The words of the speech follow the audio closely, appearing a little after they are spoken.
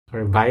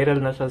Or viral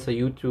na siya sa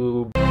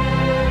YouTube.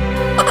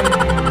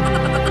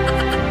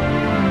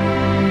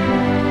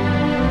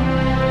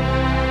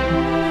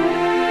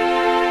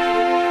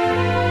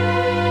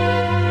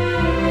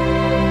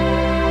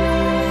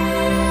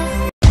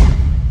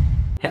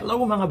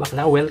 Hello mga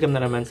bakla! Welcome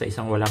na naman sa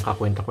isang walang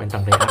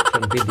kakwenta-kwentang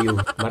reaction video.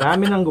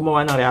 Marami nang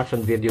gumawa ng reaction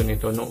video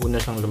nito nung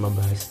una siyang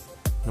lumabas.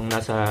 Nung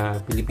nasa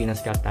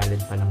Pilipinas Got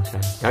Talent pa lang siya.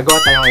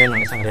 Gagawa tayo ngayon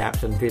ng isang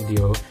reaction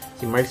video,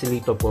 si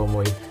MARCELITO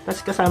Pomoy.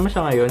 Tapos kasama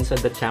siya ngayon sa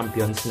The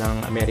Champions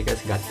ng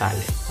America's Got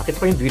Talent. Nakita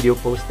ko yung video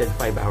posted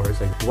 5 hours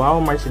ago. Wow,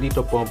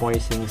 MARCELITO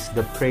Pomoy sings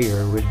The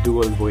Prayer with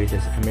dual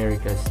voices,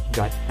 America's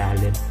Got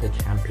Talent, The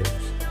Champions.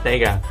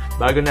 Teka,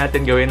 bago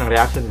natin gawin ang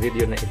reaction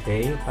video na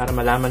ito, para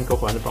malaman ko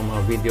kung ano pang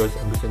mga videos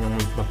ang gusto nyong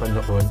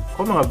mapanood,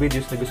 kung mga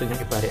videos na gusto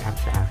nyong ipa-react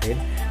sa akin,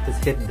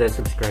 just hit the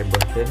subscribe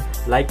button,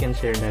 like and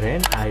share na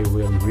rin. I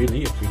will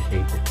really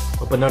appreciate it.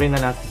 Papanoorin na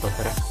natin ito.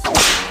 Tara!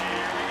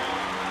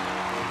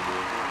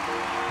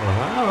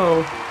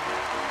 Wow!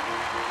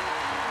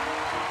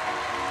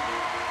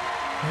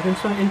 Meron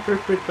siyang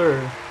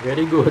interpreter.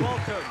 Very good.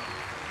 Welcome.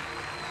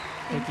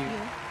 Thank you.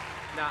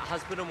 Now,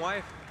 husband and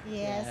wife?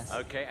 Yes.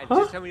 Okay, and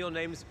Huh? just tell me your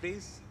names,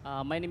 please.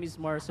 My name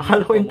is Marcel.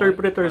 Akala ko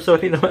interpreter.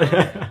 Sorry naman.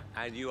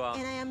 And you are?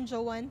 And I am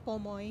Joanne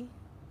Pomoy.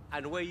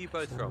 And where are you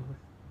both from?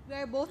 We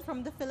are both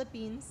from the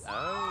Philippines. Oh.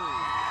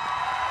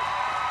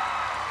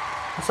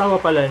 Asawa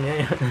pala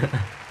niya yan.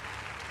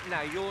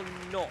 Now, you're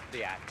not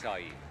the actor, are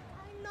you?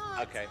 I'm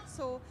not. Okay.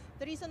 So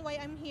the reason why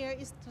I'm here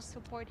is to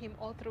support him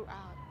all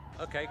throughout.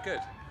 Okay,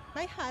 good.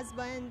 My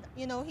husband,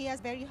 you know, he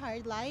has very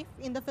hard life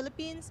in the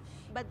Philippines,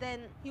 but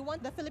then he won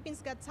the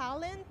Philippines Got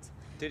Talent.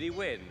 Did he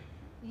win?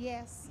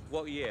 Yes.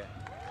 What year?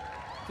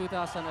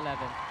 2011.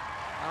 Ah.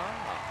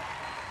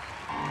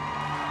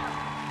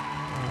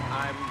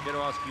 I'm going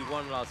to ask you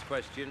one last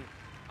question.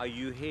 Are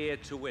you here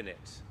to win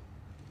it?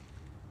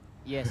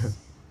 Yes.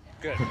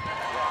 Good. Yeah.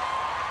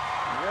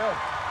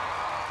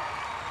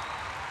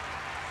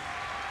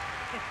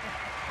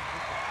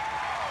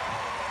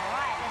 All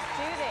right, let's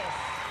do this.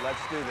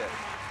 Let's do this.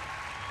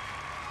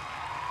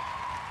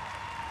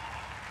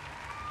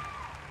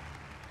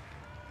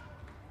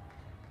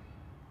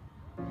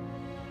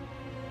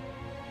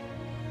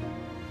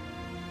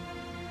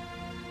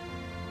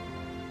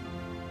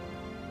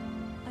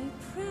 I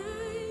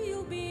pray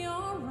you'll be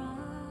alright.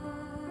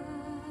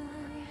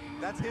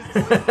 That's his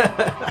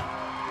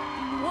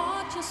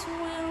Watch us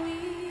where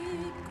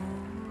we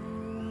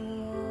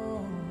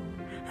go.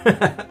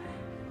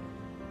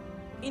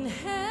 And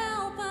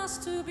help us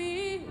to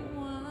be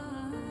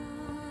wise.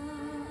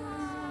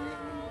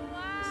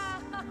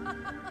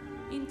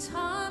 In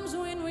times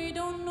when we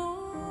don't know.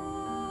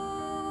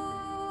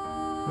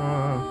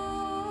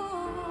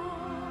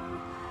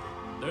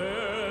 Let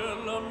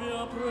this be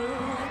our prayer.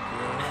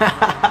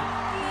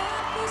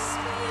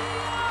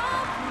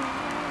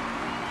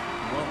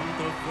 Want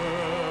the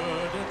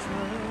verdict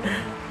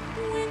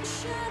when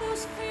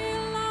shadows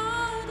feel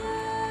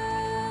louder.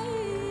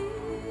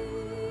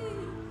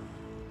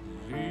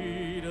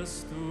 Lead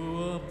us to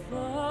a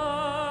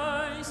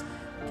place,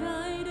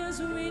 guide us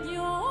with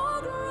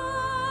your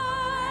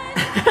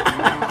grace.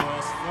 You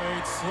must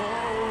wait so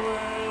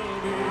well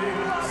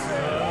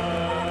beside.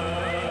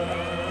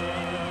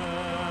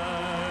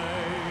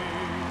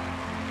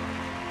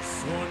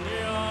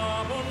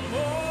 Sogniamo un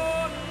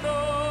mondo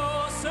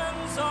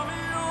senza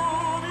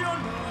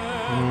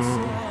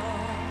violenza,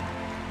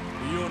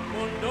 un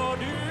mondo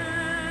di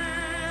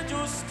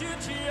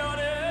giustizia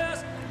e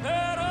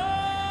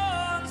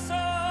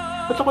speranza.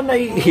 Ba't ako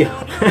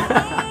naiiyak?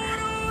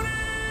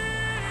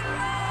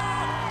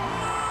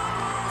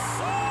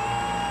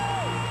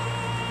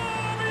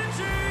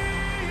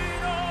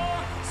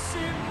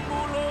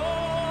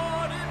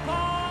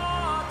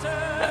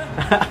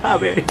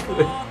 Very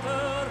good.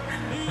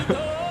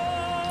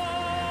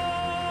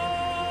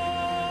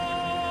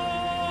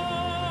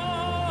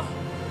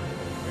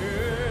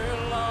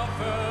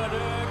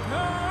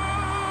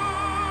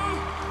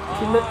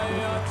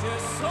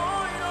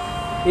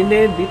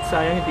 In-edit,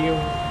 sayang hindi yung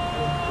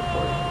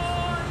performance.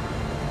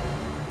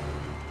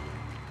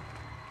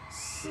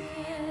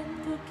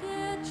 Sento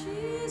che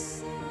ci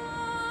salverò.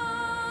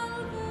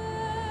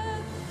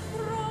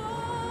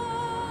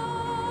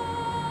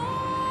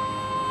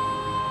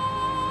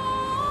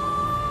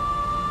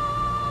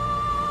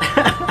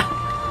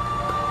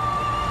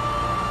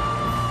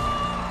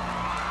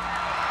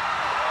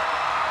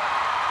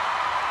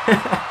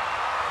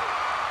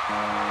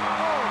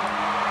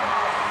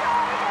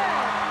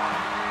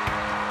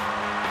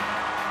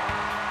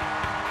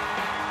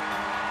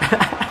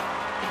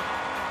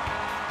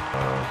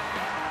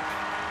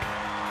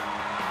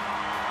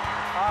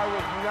 I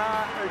was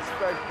not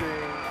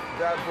expecting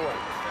that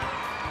voice.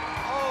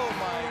 Oh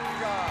my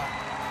God.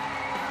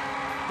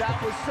 That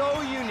was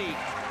so unique.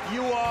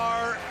 You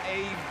are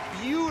a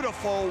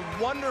beautiful,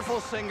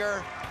 wonderful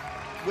singer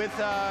with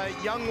a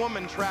young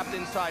woman trapped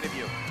inside of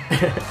you.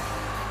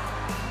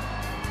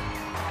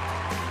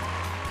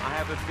 I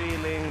have a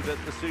feeling that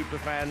the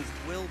superfans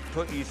will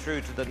put you through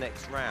to the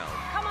next round.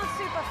 Come on,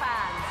 super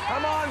fans.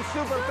 Come on,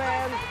 super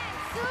fans.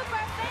 Super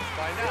fans.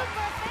 Find out.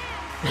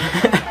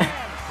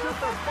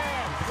 Super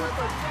fans.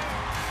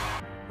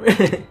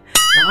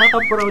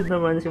 Nakaka-proud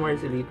naman si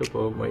Marcelito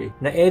Pomoy.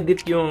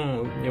 Na-edit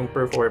yung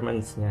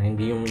performance niya,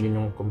 hindi yun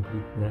yung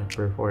complete na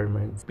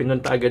performance.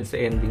 Pinunta agad sa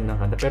ending ng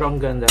kanta. Pero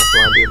ang ganda,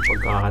 suwabe yung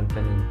pagkakanta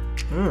niya.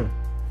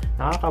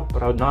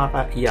 Nakaka-proud,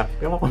 nakaka-iyak.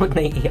 Pero kung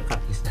naiiyak ka,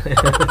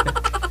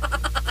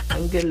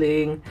 ang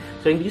galing.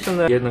 So, hindi siya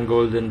na yan ng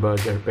golden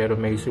buzzer, pero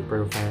may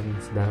super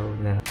fans daw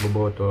na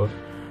boboto.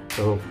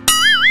 So,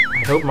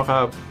 I hope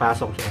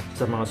makapasok siya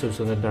sa mga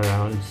susunod na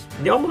rounds.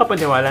 Hindi ako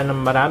makapaniwala na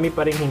marami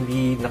pa rin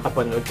hindi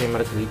nakapanood kay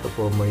Marcelito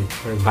Pomoy.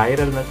 Or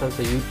viral na siya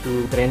sa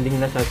YouTube, trending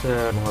na siya sa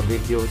mga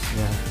videos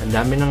niya. Ang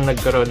dami nang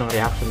nagkaroon ng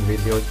reaction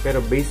videos. Pero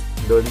based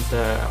doon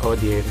sa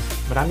audience,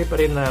 marami pa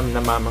rin na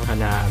namamangha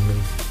na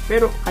amaze.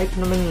 Pero kahit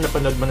naman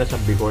napanood mo na siya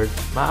before,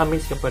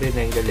 ma-amaze ka pa rin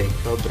na yung galing.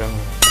 Sobrang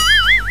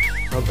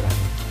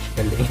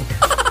galing.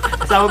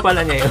 Kasama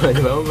pala niya yun,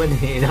 di ba?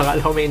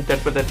 Nakala ko may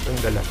interpretation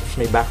ng dala.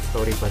 May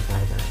backstory pa sa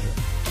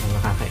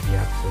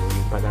nakakaiyak. So,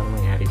 yun pa lang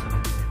nangyari sa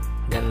kanya.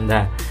 Ganda.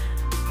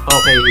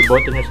 Okay,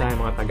 iboto nyo sa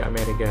mga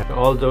taga-America.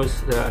 All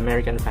those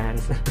American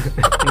fans.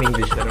 In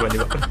English na naman,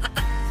 di ba?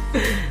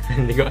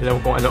 Hindi ko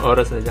alam kung anong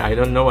oras na siya. I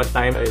don't know what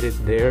time it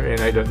is there and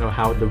I don't know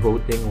how the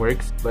voting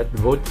works. But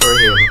vote for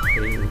him.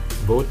 Okay?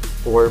 Vote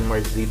for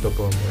Marcelito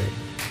Pomoy.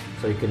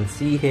 So, you can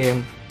see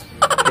him.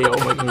 Ayaw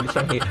mag-English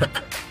ang hirap.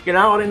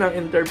 Kailangan ko rin ng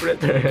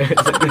interpreter.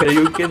 So,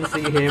 you can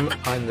see him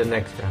on the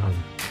next round.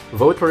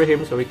 Vote for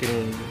him so we can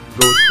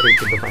go straight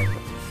to the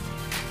finals.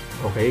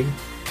 Okay?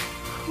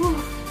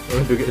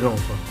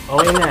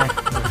 Okay na.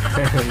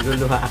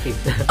 Luluha akit.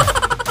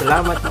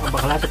 Salamat mga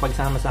bakla sa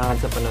pagsama sa akin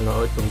sa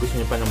panonood. Kung gusto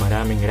niyo pa ng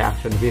maraming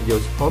reaction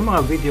videos o mga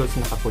videos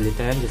na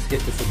kakulitan, just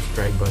hit the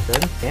subscribe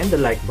button and the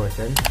like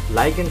button.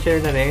 Like and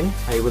share na rin.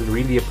 I will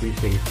really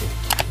appreciate it.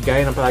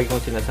 Gaya ng palagi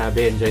kong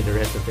sinasabi, enjoy the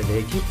rest of the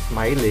day. Keep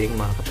smiling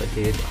mga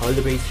kapatid.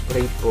 Always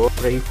pray po.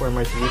 Pray for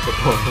Marcelito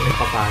po na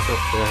papasok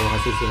sa mga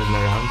susunod na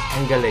rounds.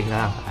 Ang galing,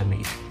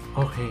 nakaka-amaze.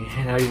 Okay,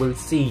 and I will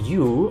see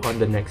you on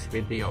the next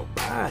video.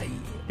 Bye!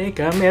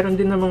 Teka, meron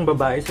din namang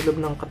babae sa loob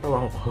ng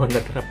katawan ko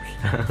na trap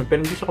siya. Pero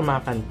hindi siya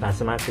kumakanta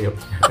sa Mateo.